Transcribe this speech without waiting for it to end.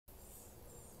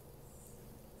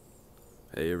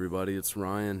Hey everybody, it's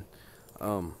Ryan.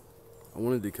 I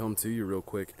wanted to come to you real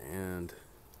quick and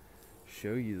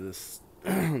show you this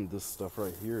this stuff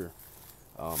right here.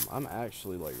 I'm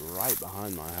actually like right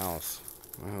behind my house.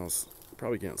 My house, you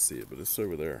probably can't see it, but it's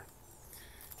over there.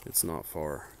 It's not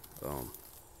far.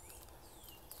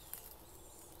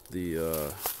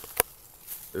 This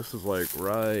is like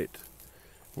right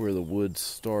where the woods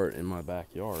start in my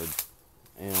backyard,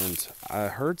 and I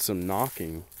heard some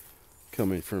knocking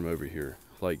coming from over here,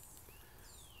 like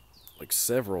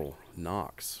several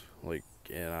knocks. And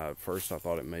at first I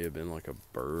thought it may have been like a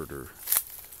bird or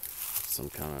some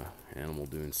kind of animal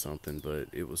doing something, but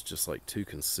it was just like too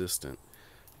consistent.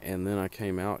 And then I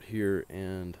came out here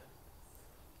and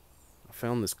I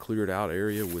found this cleared out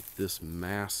area with this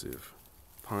massive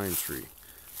pine tree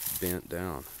bent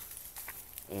down.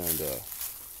 And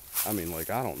I mean,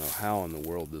 like, I don't know how in the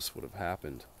world this would have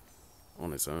happened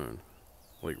on its own.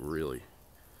 Like, really.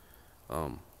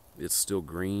 It's still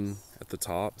green at the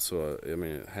top, so I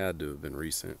mean, it had to have been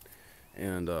recent.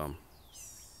 And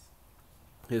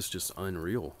it's just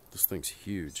unreal. This thing's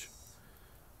huge.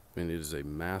 I mean, it is a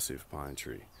massive pine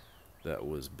tree that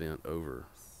was bent over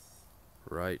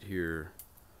right here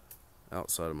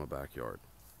outside of my backyard.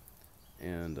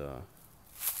 And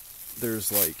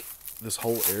there's like this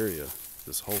whole area,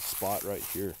 this whole spot right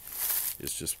here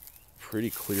is just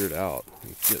pretty cleared out. Let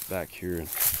me get back here and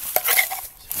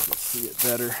so you can see it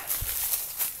better.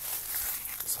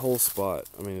 This whole spot,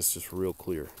 I mean, it's just real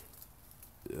clear.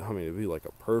 I mean, it'd be like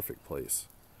a perfect place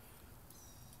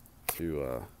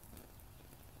to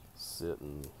sit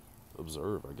and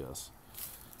observe, I guess.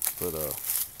 But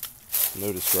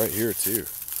notice right here too,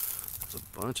 there's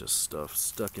a bunch of stuff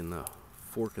stuck in the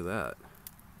fork of that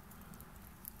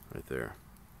right there.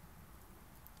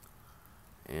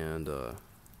 And I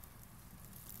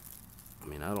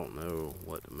mean, I don't know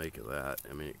what to make of that.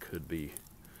 I mean, it could be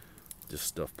just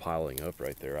stuff piling up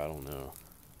right there. I don't know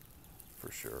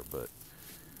for sure, but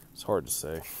it's hard to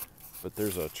say. But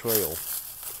there's a trail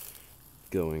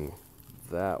going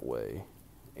that way,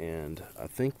 and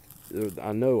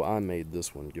I know I made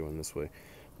this one going this way,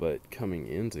 but coming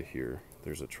into here,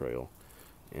 there's a trail,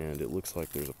 and it looks like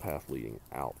there's a path leading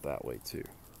out that way too.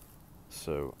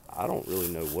 So I don't really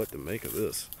know what to make of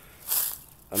this.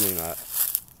 I mean, I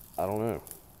don't know.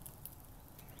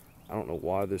 I don't know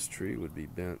why this tree would be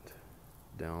bent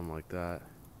down like that.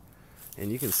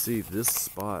 And you can see this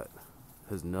spot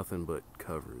has nothing but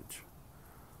coverage.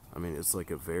 I mean, it's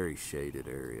like a very shaded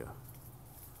area.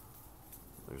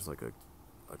 There's like a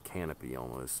canopy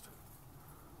almost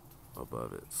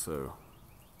above it. So,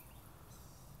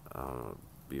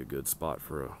 be a good spot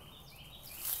for a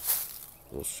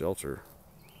little shelter.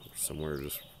 Somewhere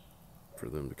just for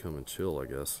them to come and chill, I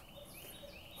guess.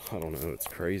 I don't know, it's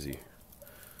crazy.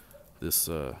 This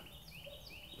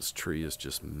tree is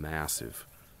just massive,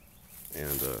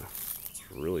 and it's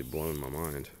really blown my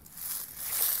mind.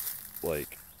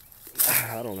 Like,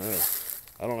 I don't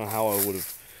know how I would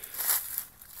have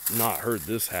not heard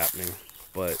this happening,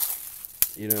 but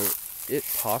you know, it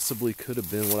possibly could have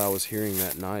been what I was hearing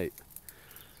that night.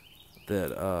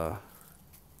 That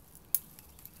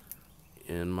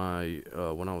in my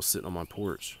when I was sitting on my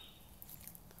porch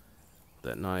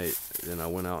that night, and I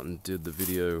went out and did the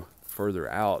video further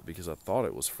out because I thought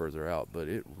it was further out, but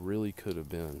it really could have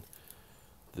been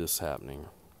this happening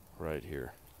right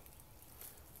here.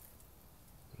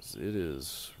 It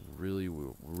is really,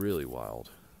 really wild.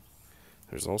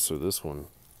 There's also this one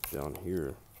down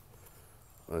here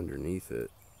underneath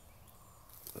it.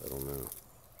 I don't know.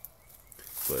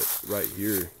 But right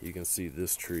here, you can see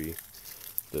this tree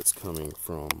that's coming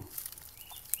from,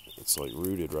 it's like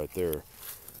rooted right there,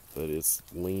 but it's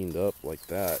leaned up like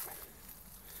that.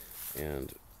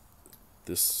 And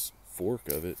this fork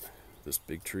of it, this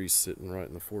big tree's sitting right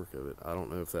in the fork of it. I don't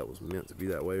know if that was meant to be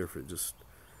that way or if it just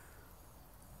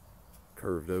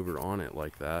curved over on it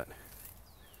like that.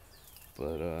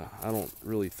 But I don't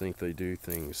really think they do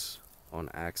things on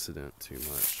accident too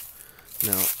much.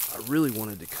 Now, I really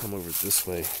wanted to come over this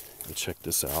way and check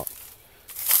this out.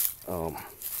 On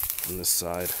this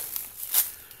side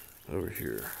over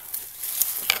here.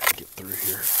 Get through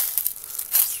here.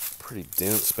 It's pretty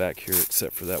dense back here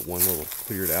except for that one little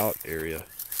cleared out area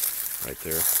right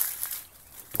there.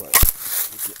 But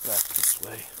let me get back this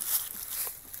way.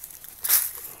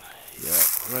 Yeah,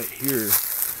 right here,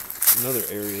 another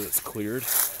area that's cleared.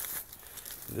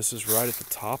 This is right at the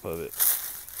top of it.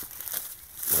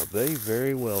 Now, they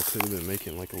very well could have been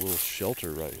making like a little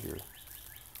shelter right here.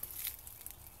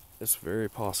 It's very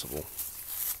possible.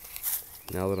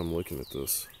 Now that I'm looking at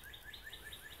this.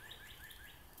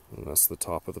 And that's the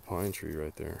top of the pine tree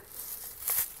right there.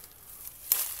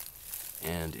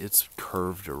 and it's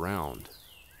curved around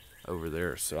over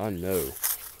there. So I know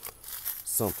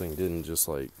something didn't just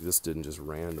this didn't just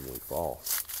randomly fall.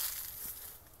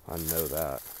 I know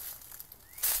that.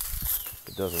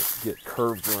 It doesn't get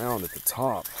curved around at the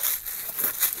top.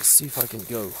 Let's see if I can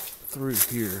go through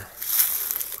here,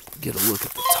 get a look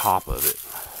at the top of it.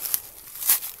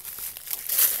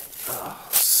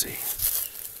 Let's see.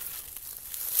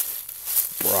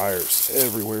 Briars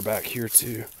everywhere back here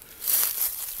too.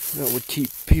 That would keep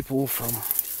people from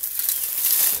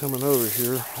coming over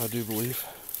here, I do believe.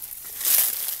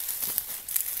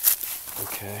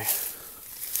 Okay.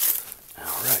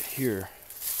 Now right here,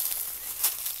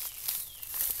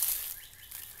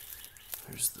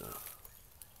 there's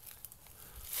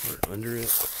we're under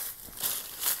it.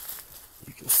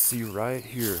 You can see right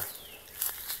here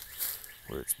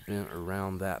where it's bent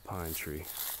around that pine tree.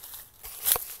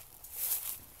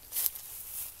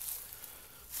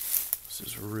 This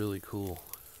is really cool.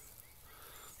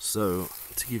 So,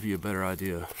 to give you a better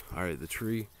idea, alright, the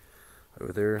tree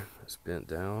over there is bent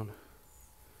down,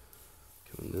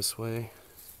 coming this way,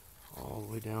 all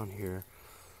the way down here,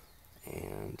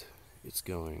 and it's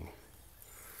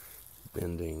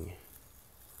bending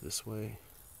this way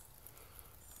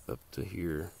up to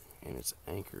here, and it's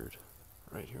anchored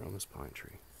right here on this pine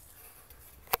tree.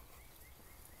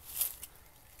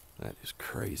 That is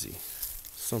crazy.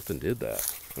 Something did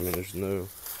that. I mean, there's no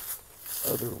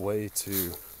other way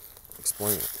to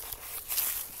explain it.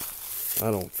 I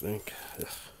don't think. Ugh.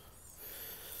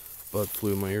 Bug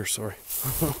flew in my ear, sorry.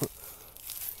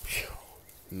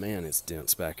 Man, it's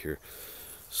dense back here.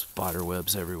 Spider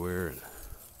webs everywhere and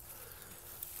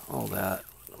all that.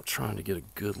 I'm trying to get a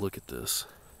good look at this.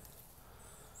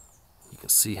 You can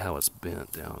see how it's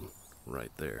bent down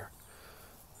right there.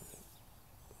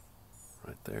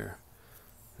 Right there.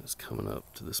 It's coming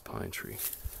up to this pine tree.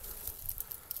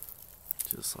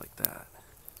 Just like that.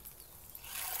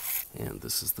 And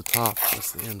this is the top.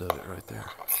 That's the end of it right there.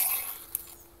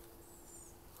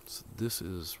 So this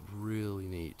is really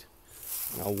neat.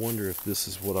 I wonder if this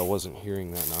is what I wasn't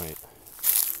hearing that night.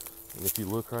 And if you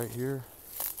look right here,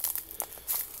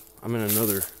 I'm in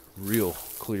another real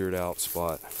cleared out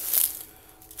spot.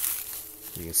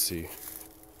 You can see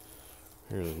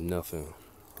there's nothing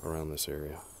around this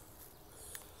area.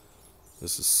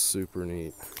 This is super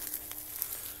neat.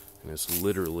 And it's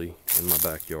literally in my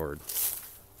backyard.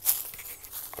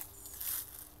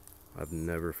 I've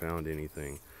never found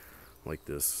anything like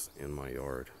this in my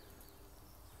yard.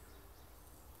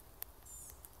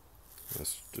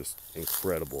 That's just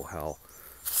incredible how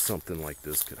something like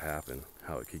this could happen,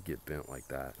 how it could get bent like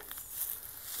that.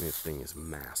 I mean, this thing is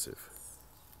massive.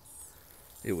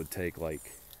 It would take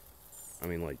like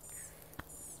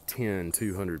 10,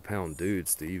 200-pound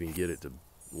dudes to even get it to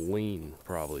lean,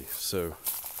 probably. So,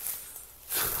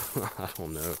 I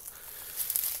don't know.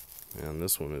 Man,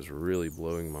 this one is really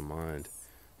blowing my mind.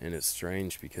 And it's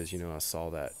strange because, I saw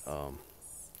that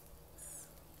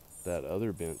that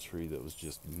other bent tree that was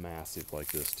just massive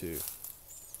like this too.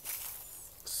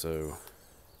 So,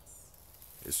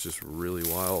 it's just really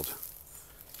wild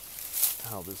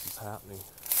how this is happening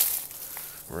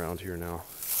around here now.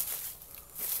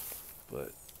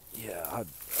 But yeah,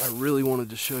 I really wanted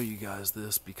to show you guys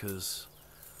this because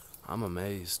I'm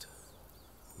amazed.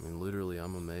 I mean, literally,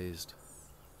 I'm amazed.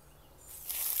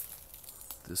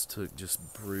 This took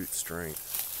just brute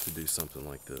strength to do something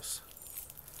like this.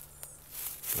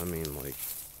 I mean, like,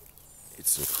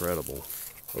 it's incredible.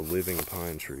 A living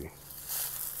pine tree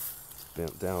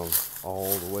bent down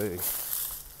all the way,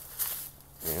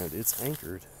 and it's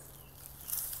anchored.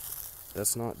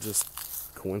 That's not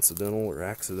just coincidental or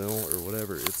accidental or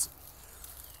whatever. It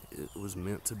was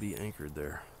meant to be anchored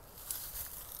there.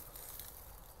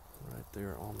 Right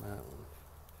there on that one.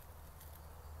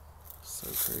 So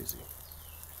crazy.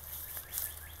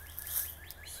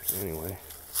 So anyway,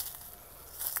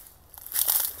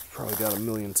 probably got a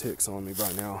million ticks on me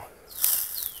by now.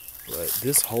 But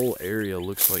this whole area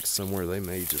looks like somewhere they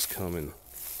may just come and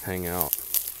hang out.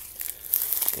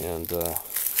 And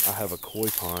I have a koi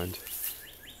pond,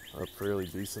 a fairly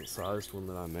decent sized one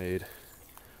that I made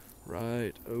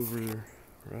right over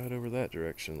that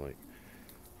direction, like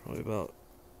probably about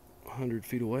 100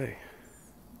 feet away.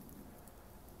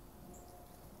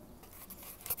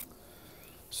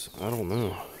 So I don't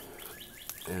know.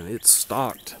 And it's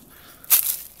stocked.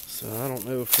 So I don't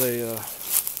know if they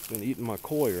been eating my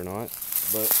koi or not,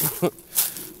 but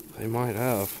they might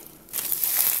have.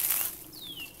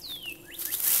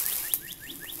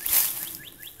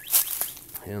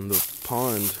 And the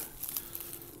pond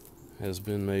has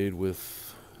been made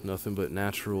with nothing but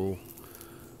natural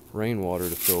rainwater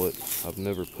to fill it. I've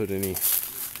never put any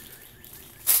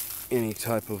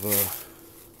type of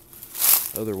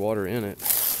other water in it.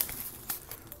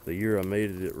 The year I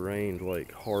made it, it rained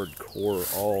like hardcore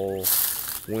all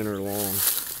winter long,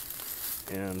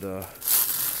 and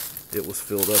it was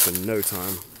filled up in no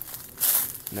time,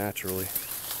 naturally.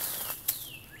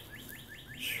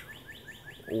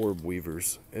 Orb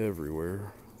weavers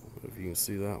everywhere. I don't know if you can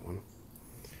see that one.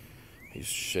 He's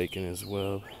shaking his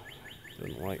web.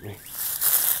 Doesn't like me.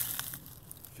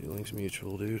 Feelings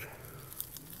mutual, dude.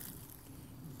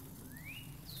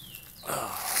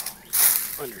 Oh,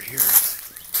 under here.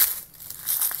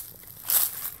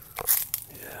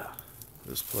 Yeah,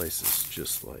 this place is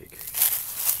just like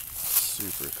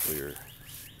super clear.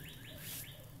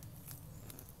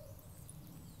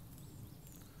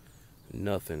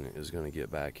 Nothing is going to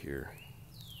get back here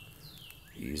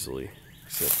easily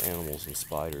except animals and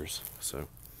spiders. So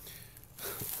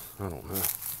I don't know,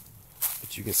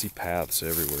 but you can see paths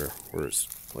everywhere where it's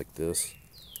like this.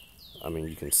 I mean,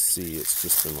 you can see it's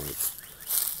just been like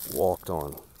walked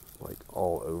on like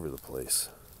all over the place.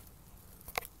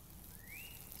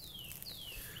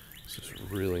 This is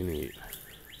really neat.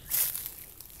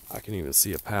 I can even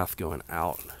see a path going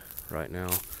out right now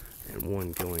and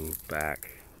one going back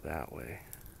that way.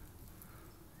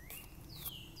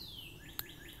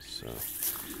 So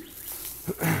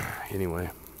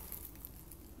anyway,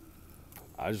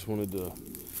 I just wanted to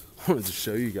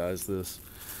show you guys those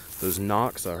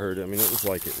knocks I heard. I mean, it was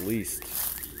like at least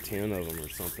 10 of them or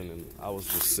something, and I was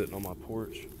just sitting on my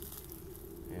porch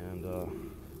and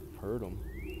heard them,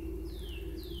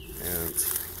 and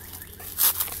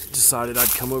decided I'd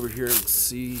come over here and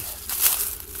see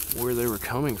where they were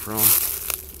coming from.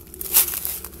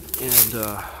 And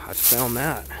I found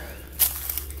that.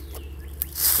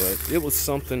 But it was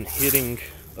something hitting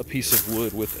a piece of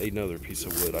wood with another piece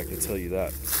of wood. I can tell you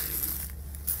that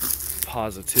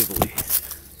positively.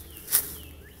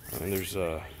 I mean, there's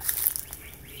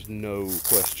no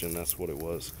question that's what it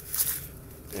was.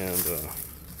 And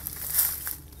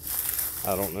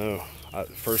I don't know. At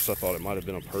first I thought it might have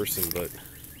been a person, but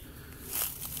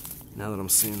now that I'm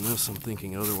seeing this, I'm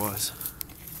thinking otherwise.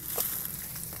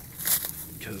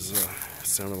 Because it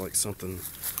sounded like something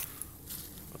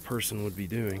a person would be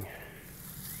doing.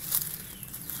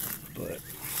 But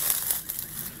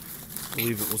I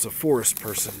believe it was a forest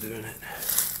person doing it.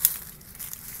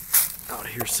 Out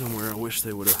here somewhere. I wish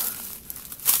they would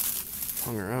have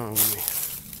hung around.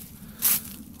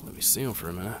 Let me see them for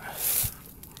a minute.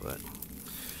 But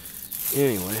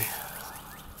anyway,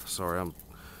 sorry, I'm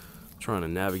trying to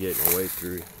navigate my way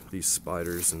through these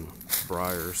spiders and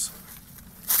briars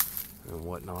and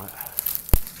whatnot.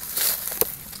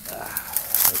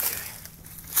 Okay,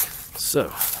 so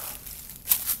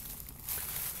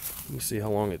let me see how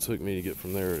long it took me to get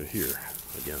from there to here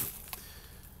again.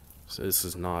 So this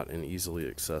is not an easily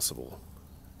accessible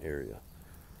area.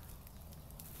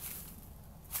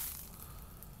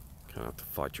 Kind of have to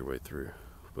fight your way through,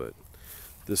 but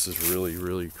this is really,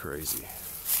 really crazy.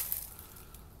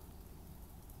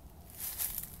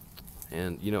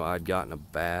 And you know, I'd gotten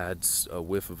a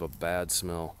whiff of a bad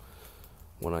smell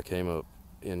when I came up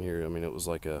in here. I mean, it was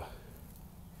like I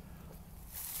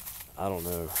don't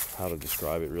know how to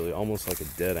describe it really, almost like a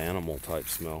dead animal type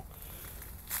smell.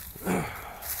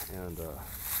 And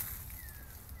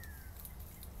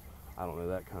I don't know,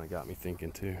 that kind of got me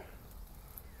thinking too.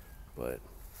 But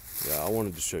yeah, I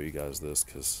wanted to show you guys this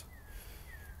because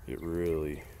it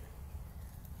really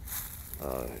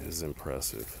is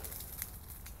impressive.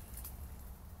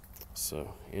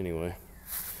 So anyway,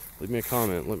 leave me a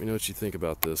comment, let me know what you think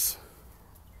about this.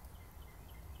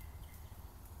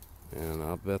 And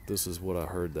I bet this is what I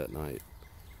heard that night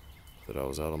that I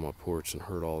was out on my porch and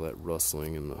heard all that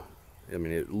rustling and I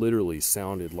mean, it literally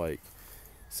sounded like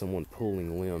someone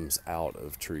pulling limbs out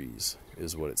of trees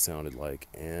is what it sounded like,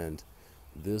 and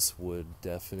this would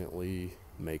definitely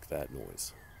make that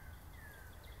noise.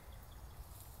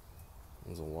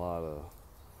 There's a lot of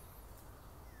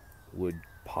wood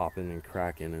popping and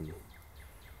cracking and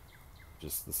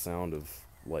just the sound of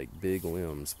like big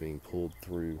limbs being pulled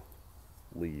through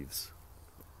leaves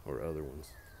or other ones.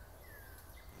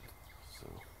 So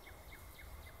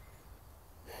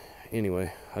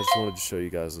anyway, I just wanted to show you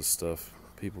guys this stuff.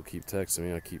 People keep texting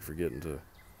me. I keep forgetting to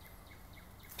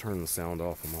turn the sound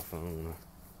off on my phone when I'm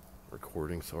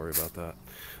recording. Sorry about that.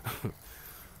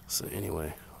 So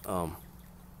anyway,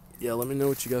 yeah, let me know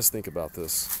what you guys think about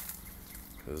this,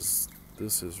 because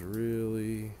this has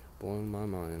really blown my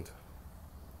mind.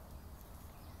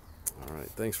 Alright,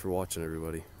 thanks for watching,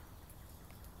 everybody.